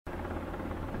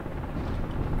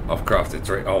I've crafted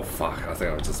 3. Oh fuck, I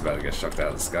think I'm just about to get shocked out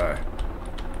of the sky.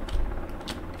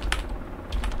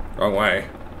 Wrong way.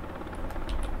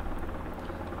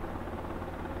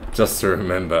 Just to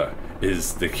remember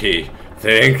is the key.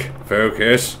 Think,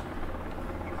 focus.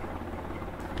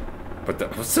 But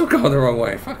I'm still going the wrong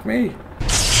way, fuck me.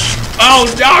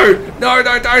 Oh no! No,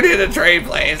 no, don't hit a tree,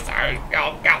 please. Don't.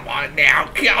 Oh, come on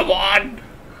now, come on!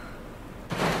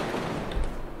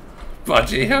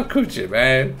 Budgie, how could you,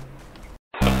 man?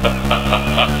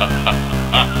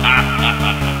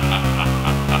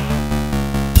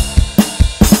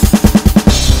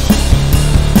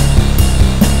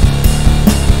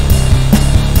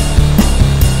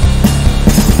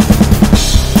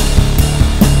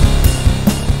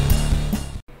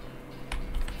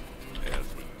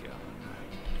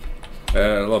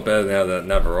 A lot better now that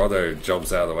Navarro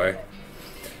job's out of the way.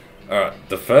 Alright,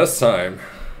 the first time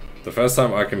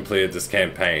I completed this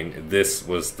campaign, this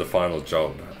was the final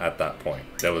job at that point.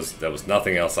 There was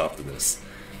nothing else after this.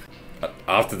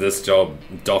 After this job,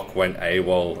 Doc went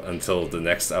AWOL until the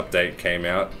next update came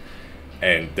out,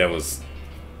 and there was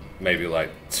maybe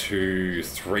like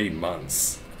 2-3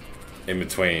 months in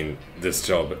between this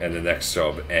job and the next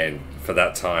job, and for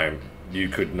that time you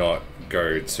could not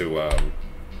go to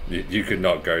you could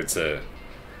not go to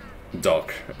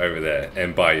Doc over there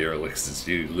and buy your elixirs.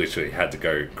 You literally had to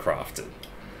go craft it.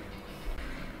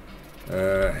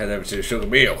 Head over to Sugar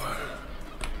Meal.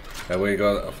 And we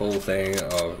got a full thing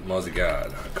of Mozzie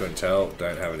Guard. I couldn't tell,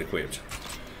 don't have it equipped.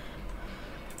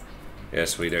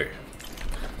 Yes, we do.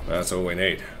 That's all we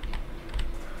need.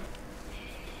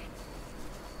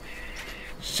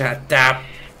 Shut up!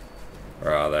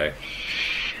 Where are they?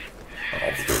 Oh,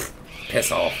 pfft,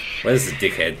 piss off. Where's the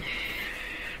dickhead?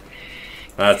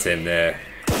 That's in there.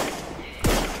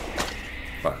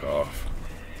 Fuck off.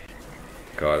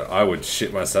 God, I would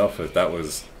shit myself if that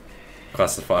was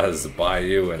classified as a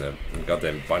bayou and a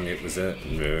goddamn bunyip was in it.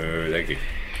 No, thank you.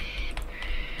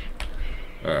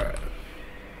 Alright.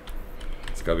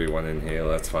 There's gotta be one in here,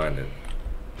 let's find it.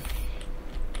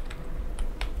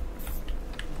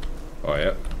 Oh,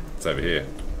 yep. It's over here.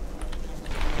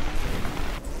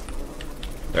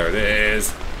 There it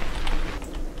is.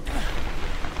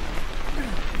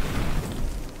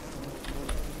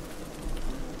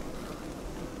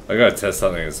 I gotta test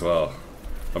something as well.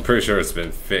 I'm pretty sure it's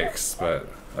been fixed, but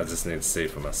I just need to see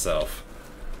for myself.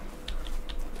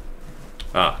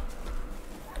 Ah.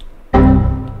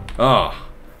 Oh,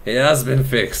 it has been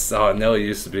fixed. Oh, Nelly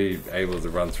used to be able to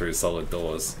run through solid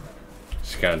doors.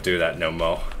 She can't do that no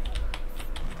more.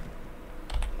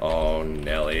 Oh,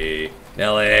 Nelly.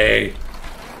 Nelly!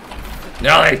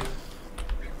 Nelly!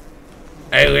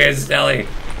 Aliens, Nelly!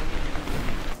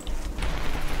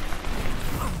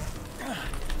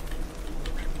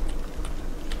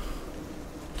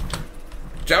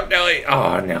 Jump, Nelly!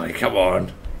 Oh, Nelly, come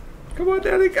on. Come on,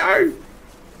 Nelly, go!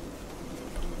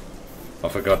 I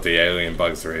forgot the alien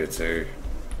bugs are here too.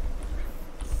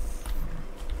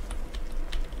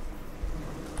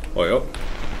 Oh, yep.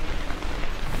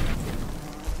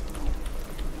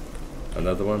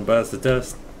 Another one bites the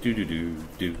dust. Do do do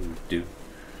do do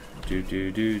do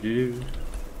do do do.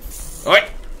 Oi!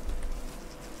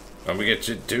 I'm gonna get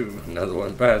you too. Another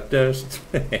one bites the dust.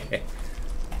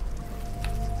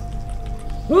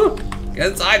 Woo! Get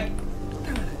inside!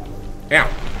 Ow!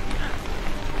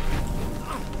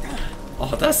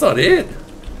 Oh, that's not it!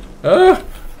 Oh,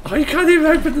 you can't even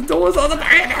open the doors on the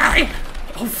back!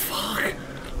 Oh, fuck!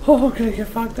 Oh, I'm gonna get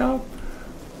fucked up.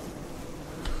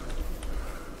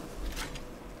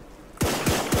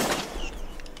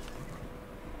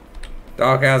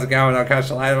 Doc, how's it going? I'll catch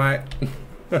you later, mate.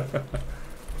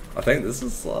 I think this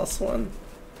is the last one.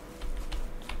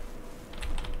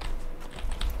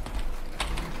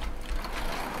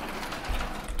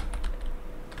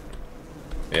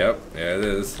 Yep, yeah it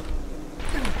is.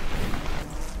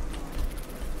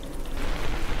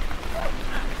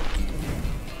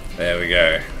 There we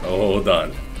go, all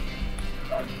done.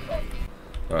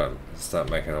 Right, start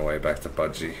making our way back to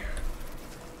Budgie.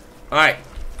 Alright!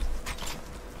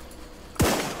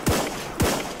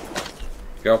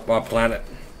 Get off my planet.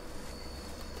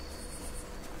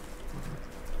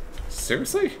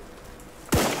 Seriously?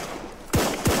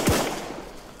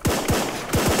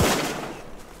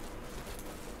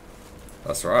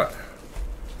 That's right.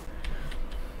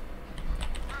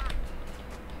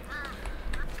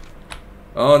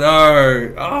 Oh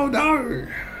no! Oh no!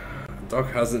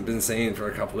 Doc hasn't been seen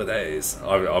for a couple of days.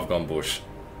 I've gone bush.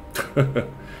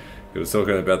 He was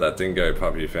talking about that dingo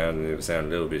pup he found and it sounded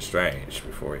a little bit strange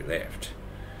before he left.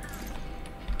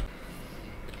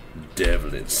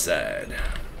 Devil inside.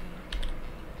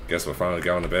 Guess we're finally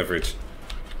going to Beveridge.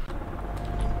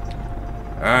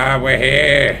 Ah, we're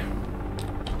here!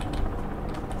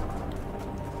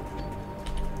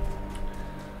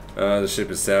 The ship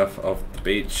is south of the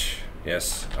beach.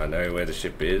 Yes, I know where the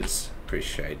ship is.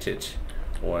 Appreciate it.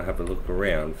 Or I have a look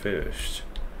around first.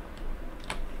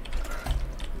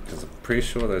 Because I'm pretty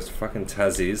sure those fucking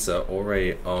Tassies are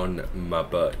already on my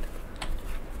butt.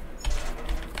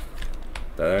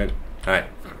 They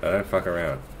don't fuck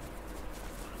around.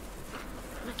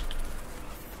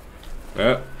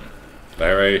 Oh,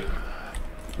 they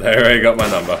already got my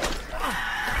number.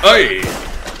 Oi!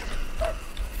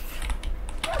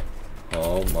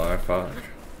 Oh my fuck.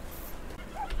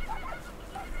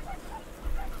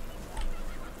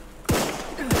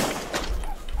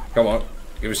 Come on,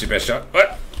 give us your best shot.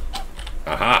 What?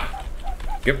 Aha!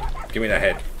 Give me that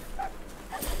head.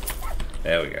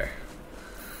 There we go.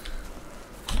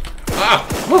 Ah!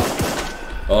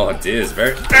 Oh dear, it's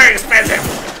very expensive!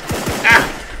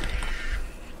 Ah!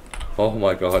 Oh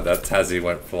my god, that Tassie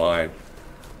went flying.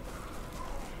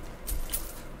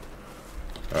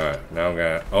 Alright, now I'm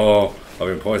gonna... Oh, I've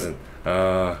been poisoned.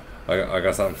 I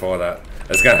got something for that.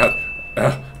 It's gonna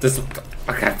have... this...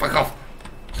 Okay, fuck off!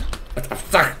 I'm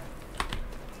stuck!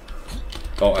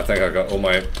 Oh, I think I got all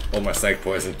my snake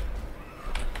poison.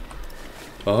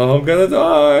 Oh, I'm gonna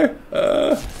die!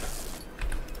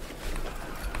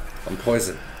 I'm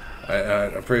poisoned.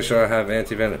 I'm pretty sure I have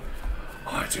anti-venom.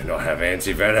 Oh, I do not have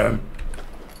anti-venom.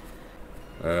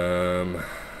 Alright,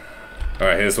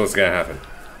 here's what's gonna happen.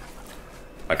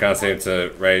 I can't seem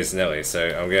to raise Nelly, so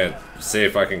I'm gonna see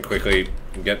if I can quickly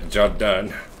get the job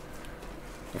done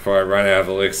before I run out of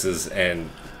elixirs and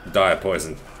die of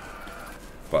poison.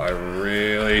 But I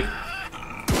really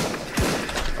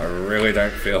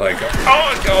don't feel like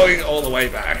going all the way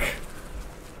back.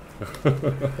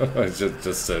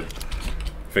 just to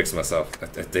fix myself.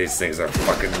 These things are a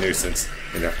fucking nuisance.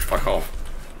 You know, fuck off.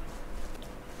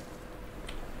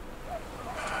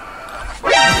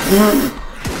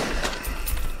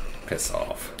 Piss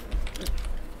off.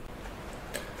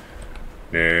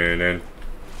 No.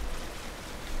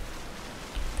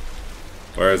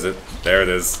 Where is it? There it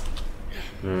is.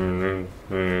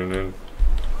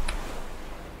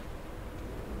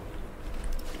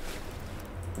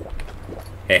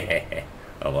 Hehehe.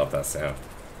 I love that sound.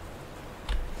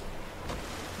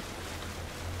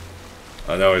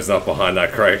 I know he's not behind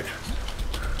that crate.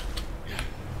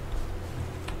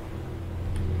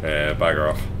 Yeah, bugger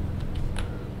off.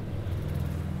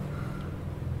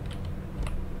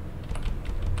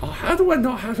 Oh, how do I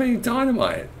not have any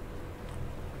dynamite?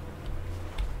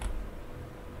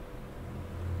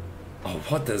 Oh,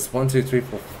 what? There's 1, 2, 3,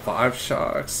 4, 5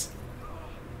 sharks.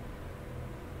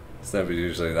 It's never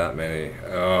usually that many.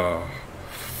 Oh.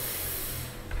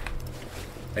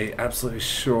 Are you absolutely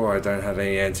sure I don't have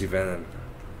any anti-venom?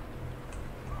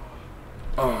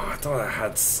 Oh, I thought I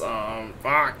had some.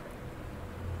 Fuck.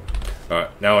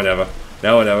 Alright, now or never.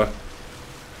 Now or never.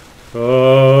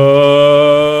 Oh,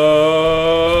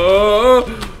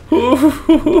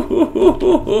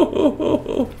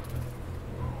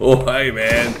 hey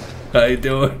man. How you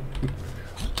doing?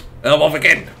 I'm off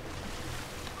again.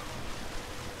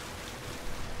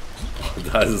 Oh,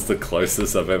 that is the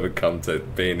closest I've ever come to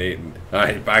being eaten.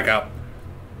 Alright, back up.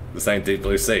 This ain't deep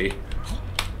blue sea.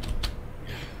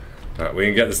 Alright, we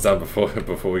can get this done before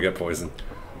we get poisoned.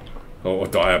 Or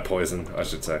die of poison, I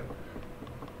should say.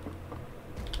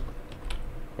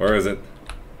 Where is it?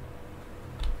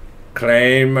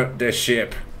 Claim the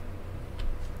ship.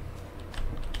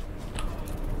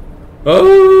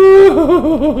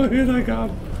 Oh, here they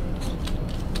come.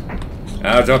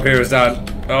 Our job here is done.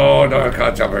 Oh no, I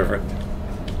can't jump over it.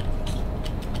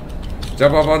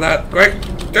 Jump up on that. Quick!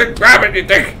 Grab it, you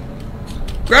dick!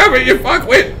 Grab it, you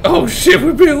fuckwit! Oh shit,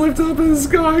 we're being lifted up in the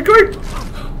sky. Quick!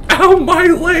 Ow, my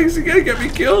legs! You're gonna get me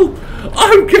killed!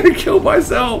 I'm gonna kill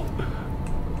myself!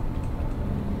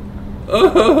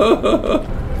 Oh,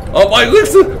 my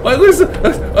legs! My legs!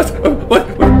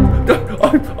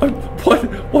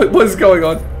 What is going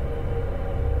on?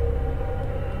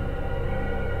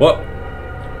 What?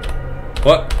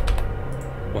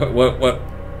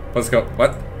 What's going?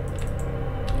 What?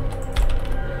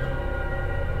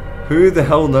 Who the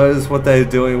hell knows what they're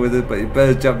doing with it? But you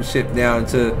better jump ship now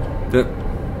into the.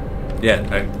 Yeah,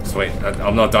 no, sweet.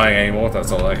 I'm not dying anymore.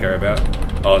 That's all I care about.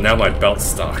 Oh, now my belt's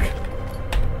stuck.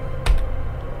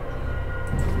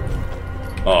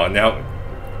 Oh, now.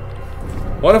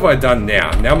 What have I done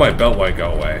now? Now my belt won't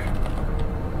go away.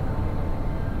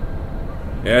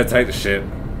 Yeah, take the ship.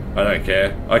 I don't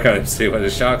care. I can't even see where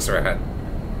the sharks are at.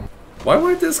 Why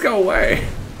won't this go away?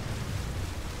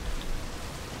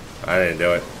 I didn't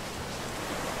do it.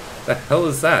 The hell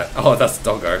is that? Oh, that's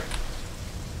Doggo.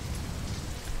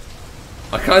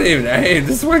 I can't even aim.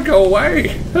 This won't go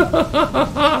away.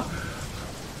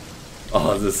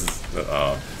 Oh, this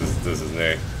is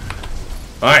new.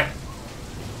 Alright.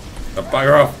 Now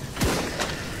bugger off.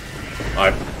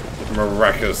 I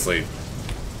miraculously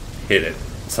hit it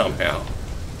somehow.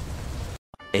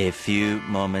 A few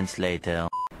moments later.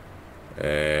 And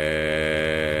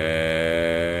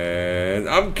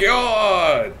I'm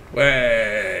cured!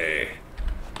 Way!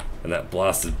 And that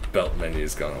blasted belt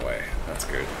menu's gone away. That's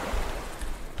good.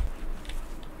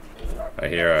 I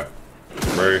hear a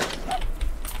brew.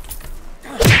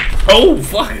 Oh,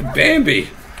 fucking Bambi!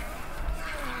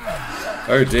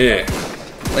 Oh dear.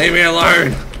 Leave me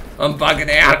alone! I'm bugging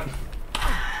out!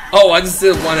 Oh, I just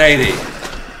did 180.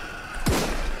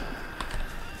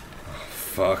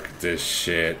 Fuck this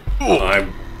shit.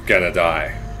 I'm gonna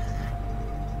die.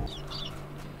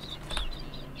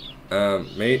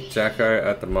 Meet Jacko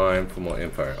at the mine for more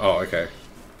info. Oh, okay.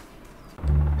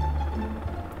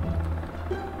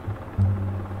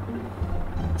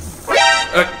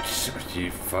 You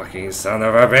fucking son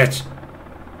of a bitch!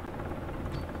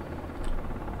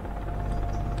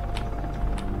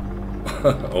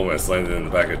 Almost landed in the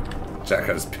back of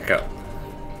Jacko's pickup,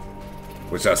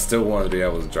 which I still want to be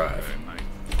able to drive.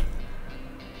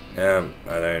 I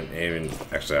don't even...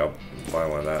 Actually, I'll buy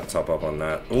one of that, top up on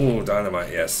that. Ooh,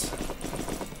 dynamite, yes.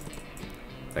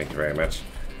 Thank you very much.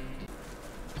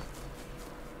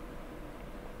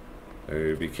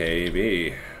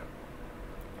 OBKB.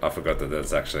 I forgot that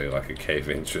there's actually like a cave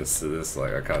entrance to this,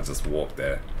 like I can't just walk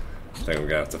there. I think I'm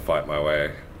gonna have to fight my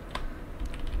way.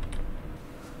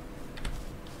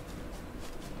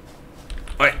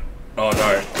 Oh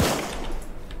no.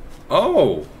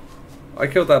 Oh! I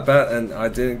killed that bat and I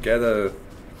didn't get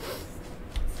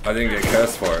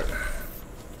cursed for it.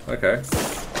 Okay.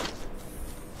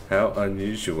 How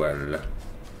unusual.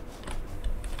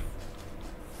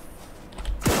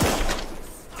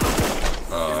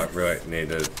 Oh, I really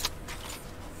needed...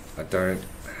 I don't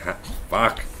have...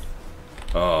 Fuck!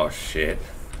 Oh shit.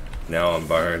 Now I'm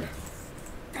burned.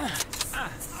 Ow,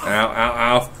 ow,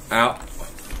 ow, ow.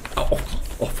 Oh,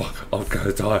 oh fuck, I'm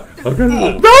gonna die. I'm gonna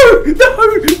die. No! No!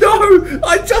 No!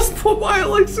 I just put my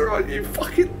elixir on you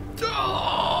fucking...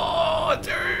 Oh,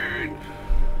 dude!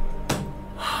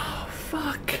 Oh,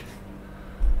 fuck.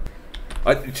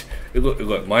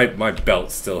 Look, my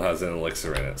belt still has an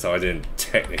elixir in it, so I didn't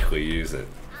technically use it.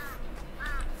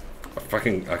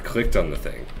 I clicked on the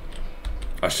thing.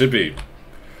 I should be...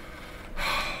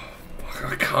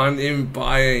 I can't even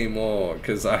buy anymore,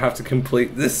 because I have to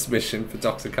complete this mission for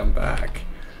Doc to come back.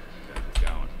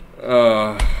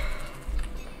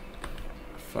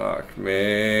 Fuck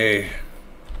me.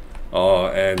 Oh,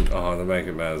 and to make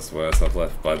it matters worse, I've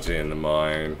left Budgie in the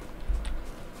mine.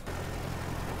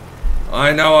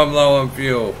 I know I'm low on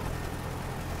fuel.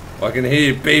 I can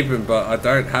hear you beeping, but I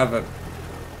don't have it.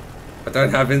 I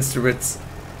don't have instruments.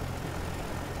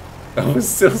 I was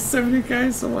still 70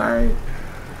 k's away.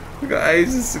 We've got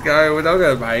ages to go. We're not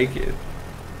gonna make it.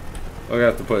 We're gonna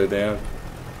have to put it down.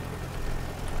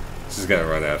 She's gonna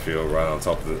run out of fuel right on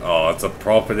top of it. Oh, it's a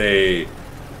property.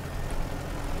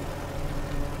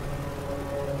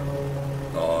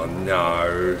 Oh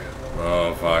no.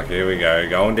 Oh fuck, here we go.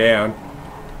 Going down.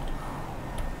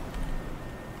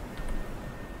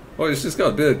 Oh, she's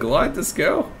got a bit of glide, this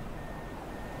girl.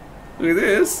 Look at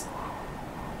this.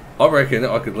 I reckon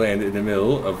I could land in the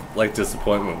middle of Lake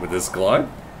Disappointment with this glide.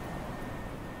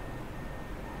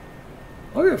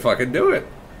 I'm gonna fucking do it.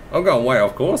 I'm going way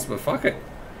off course, but fuck it.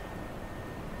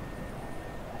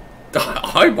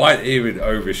 I might even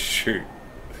overshoot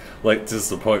Lake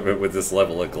Disappointment with this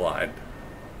level of glide.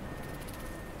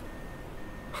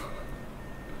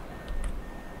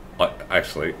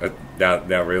 Actually,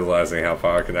 now realizing how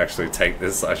far I can actually take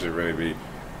this, I should really be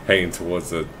heading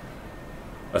towards a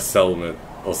settlement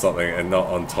or something and not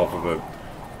on top of a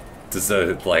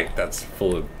deserted lake that's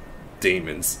full of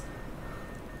demons.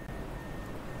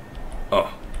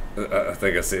 Oh, I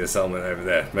think I see a settlement over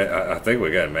there. I think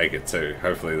we're going to make it too.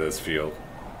 Hopefully there's fuel.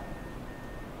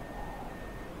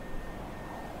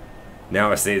 Now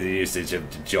I see the usage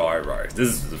of the gyro. This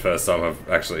is the first time I've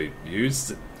actually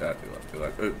used it.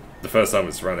 The first time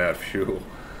it's run out of fuel,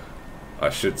 I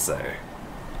should say.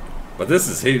 But this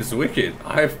is heaps wicked.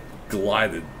 I've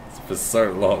glided for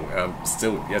so long. I'm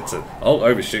still yet to... I'll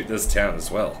overshoot this town as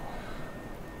well.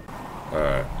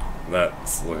 Alright.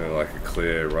 That's looking like a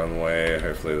clear runway.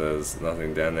 Hopefully there's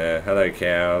nothing down there. Hello,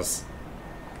 cows.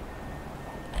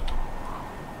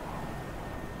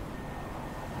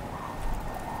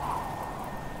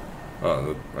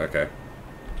 Oh, okay.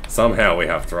 Somehow we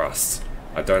have thrust.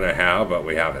 I don't know how, but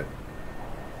we have it.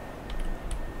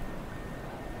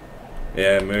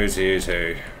 Yeah, moo to you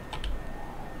too.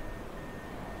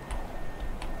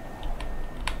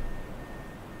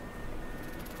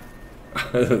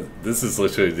 This is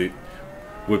literally the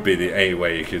would be the only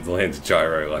way you could land a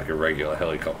gyro like a regular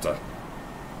helicopter.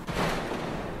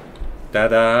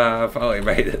 Ta-da! Finally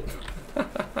made it.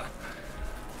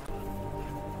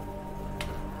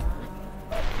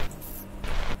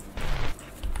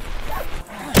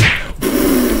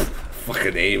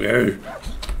 Fucking emu.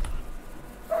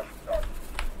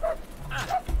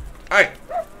 Hey!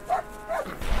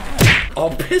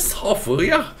 Oh, piss off, will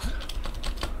ya?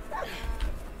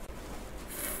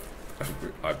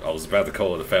 I was about to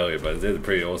call it a failure, but it did a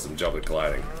pretty awesome job at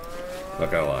gliding.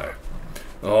 Not gonna lie.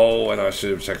 Oh, and I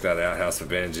should have checked that outhouse for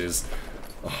bandages.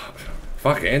 Oh,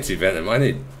 fuck anti-venom, I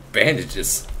need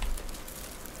bandages.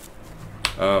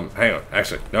 Hang on,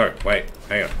 actually, no, wait,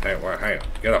 hang on,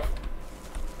 get up.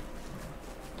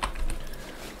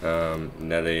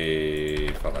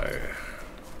 Nelly, follow.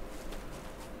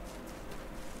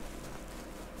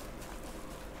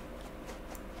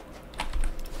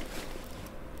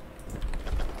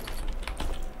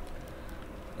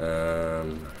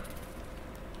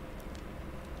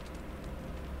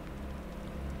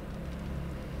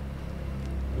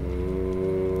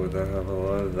 Ooh, don't have a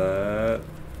lot of that.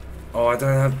 Oh, I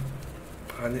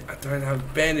don't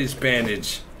have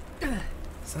bandage.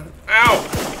 Ow!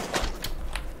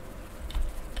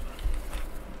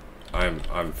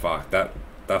 I'm fucked. That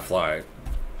fly,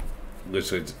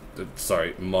 literally,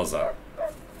 sorry, Mozza.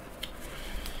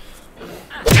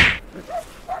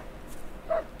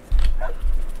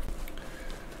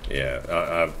 Yeah,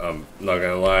 I'm not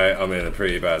gonna lie, I'm in a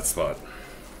pretty bad spot.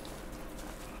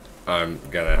 I'm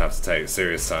gonna have to take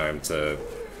serious time to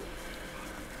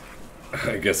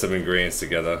get some ingredients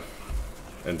together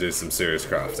and do some serious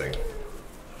crafting.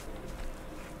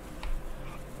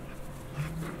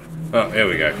 Oh, here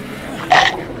we go.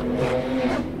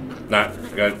 No,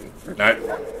 good.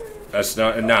 No, that's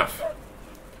not enough.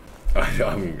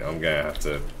 I'm gonna have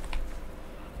to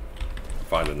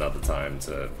find another time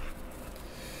to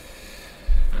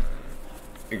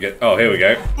get. Oh, here we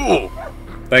go.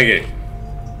 Thank you.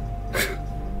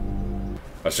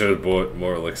 I should have bought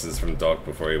more elixirs from Doc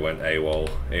before he went AWOL,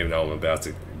 even though I'm about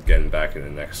to get him back in the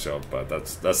next job. But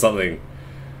that's something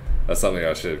I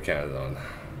should have counted on.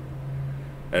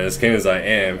 And as keen as I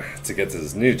am to get to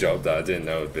this new job that I didn't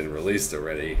know had been released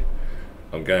already,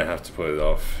 I'm gonna have to put it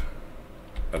off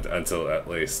until at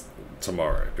least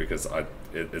tomorrow, because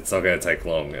it's not gonna take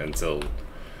long until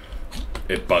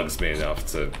it bugs me enough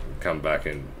to come back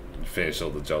and finish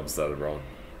all the jobs that are on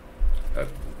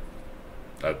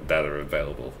that are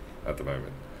available at the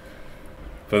moment.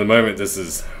 For the moment, this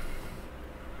is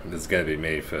gonna be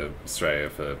me for Straya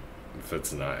for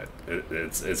tonight.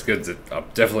 It's good to, I'm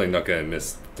definitely not going to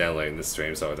miss downloading this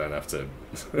stream, so I don't have to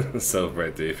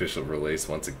celebrate the official release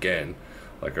once again,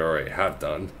 like I already have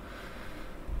done.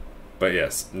 But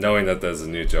yes, knowing that there's a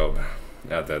new job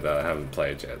out there that I haven't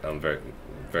played yet, I'm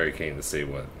very keen to see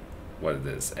what it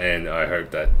is, and I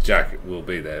hope that Jack will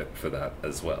be there for that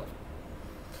as well.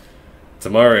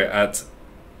 Tomorrow at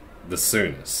the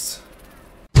soonest.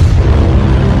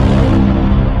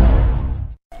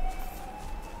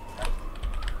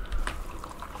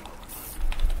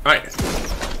 Right.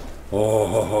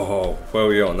 Oh, where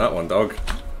were you on that one, dog?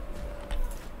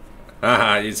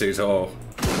 Haha, you too tall.